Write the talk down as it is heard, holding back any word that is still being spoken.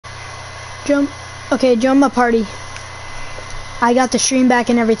Okay, join my party. I got the stream back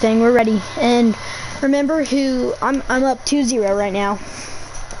and everything. We're ready. And remember who I'm up 2-0 right now.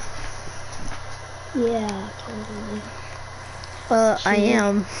 Yeah, totally. I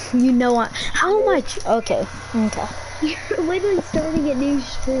am. You know what? How much? Okay. You're literally starting a new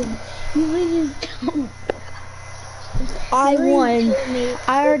stream. You literally don't. I won.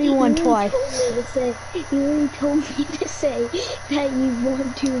 I already won twice. You literally told me to say that you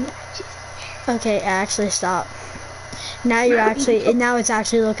won 2 matches. Okay, actually stop. Now you're actually, now it's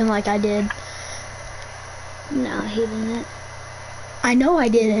actually looking like I did. No, he didn't. I know I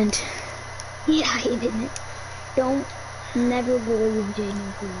didn't. Yeah, he didn't. Don't never believe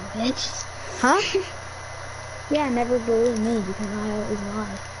Jaden Blue, bitch. Huh? Yeah, never believe me because I always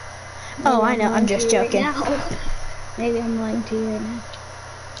lie. Oh, I know. I'm just joking. Right Maybe I'm lying to you right now.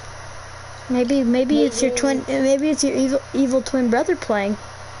 Maybe it's your twin. Maybe it's your evil twin brother playing.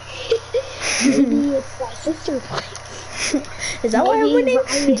 Maybe it's my sister playing. Is that why I'm winning?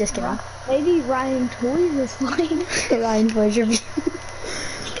 I'm just kidding. Maybe Ryan Toys is playing. Ryan Toys, you're.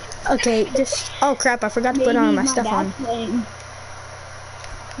 Okay, just. Oh crap! I forgot to put on my stuff on. Playing.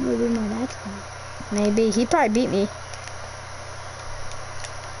 Maybe my dad's playing. Maybe he probably beat me.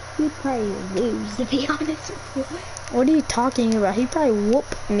 He'd probably lose, to be honest with you. What are you talking about? He'd probably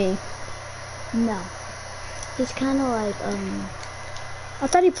whoop me. No. He's kind of like, I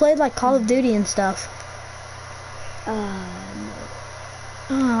thought he played like Call of Duty and stuff. No.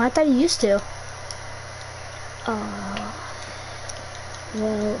 Oh, I thought he used to.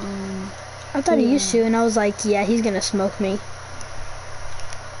 Well, I thought he used to, and I was like, yeah, he's gonna smoke me.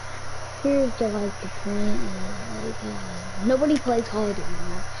 Here's the point. Nobody plays Call of Duty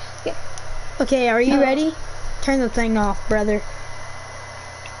anymore. Yeah. Okay, are you ready? Turn the thing off, brother.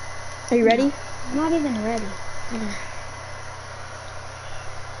 Are you ready? I'm not even ready.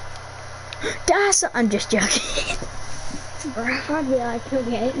 I'm just joking. I'd be like,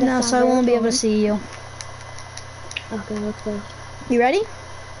 okay. No, so I won't be able to see you. Okay, let's go. You ready?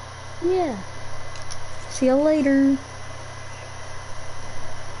 Yeah. See you later.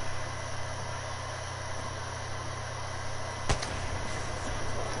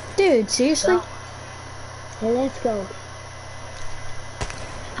 Dude, seriously? Hey, let's go.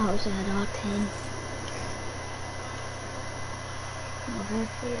 How's that octane?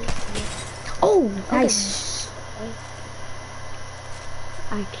 Oh, nice.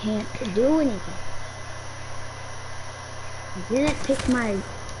 I can't do anything. I didn't pick my...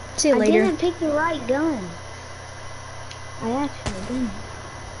 See you later. I didn't pick the right gun. I actually didn't.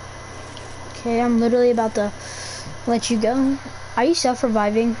 Okay, I'm literally about to let you go. Are you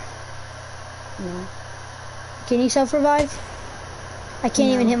self-reviving? No. Can you self-revive? I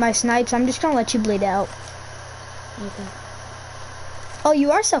can't even hit my snipes. I'm just gonna let you bleed out. Okay. Oh,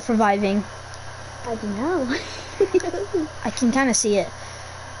 you are self-reviving. I don't know. I can kind of see it.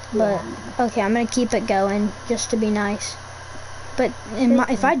 But, okay, I'm gonna keep it going just to be nice. But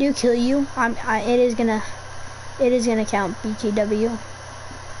if I do kill you, it is gonna count BTW.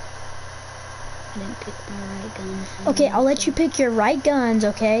 I didn't pick my right guns. Okay, I'll let you pick your right guns,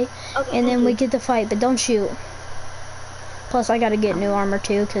 okay? And then we get the fight, but don't shoot. Plus, I gotta get new armor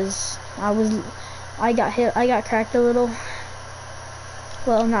too, cause I got cracked a little.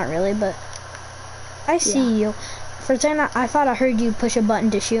 Well, not really, but I see you. For a second, I thought I heard you push a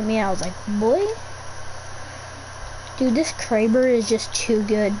button to shoot me. I was like, boy. Dude, this Kraber is just too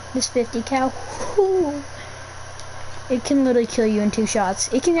good. This 50 cal, whoo. It can literally kill you in 2 shots.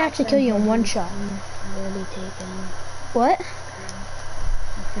 It can actually kill you in 1 shot. Already taken. What?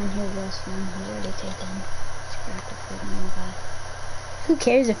 My friend here was one. He's already taken. Who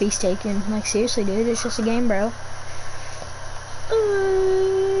cares if he's taken? Like, seriously, dude, it's just a game, bro.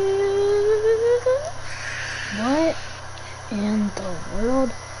 What in the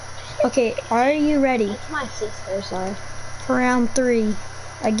world? Okay, are you ready? It's my sister, sorry. For round 3,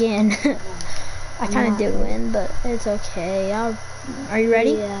 again. I kind of did win, but it's okay. Are you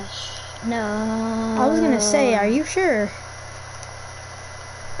ready? Yes. No. I was gonna say, are you sure?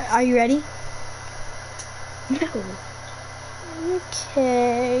 Are you ready? No.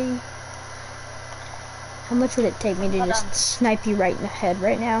 Okay. How much would it take me to just snipe you right in the head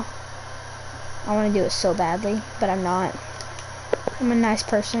right now? I want to do it so badly, but I'm not. I'm a nice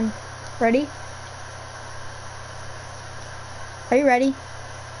person. Ready? Are you ready?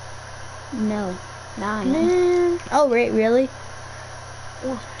 No. Man. Oh, wait, really?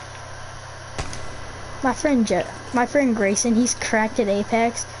 Yeah. My friend Grayson, he's cracked at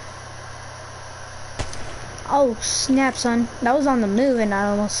Apex. Oh, snap, son. That was on the move, and I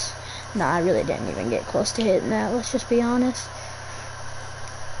almost... No, I really didn't even get close to hitting that. Let's just be honest.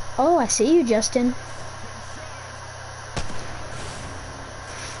 Oh, I see you, Justin.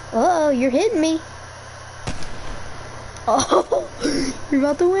 Uh-oh, you're hitting me. Oh, you're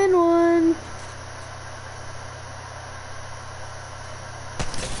about to win one.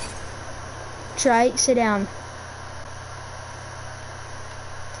 Try, sit down.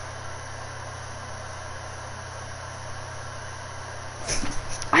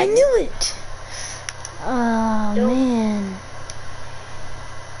 I knew it. Oh, man.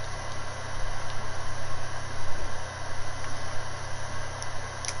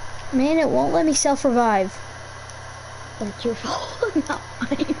 Man, it won't let me self-revive. That's your fault, not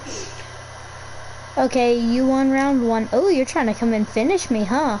mine. Okay, you won round one. Oh, you're trying to come and finish me,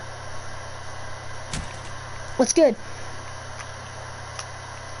 huh? What's good?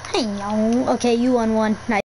 Hey, okay, you won one. Nice.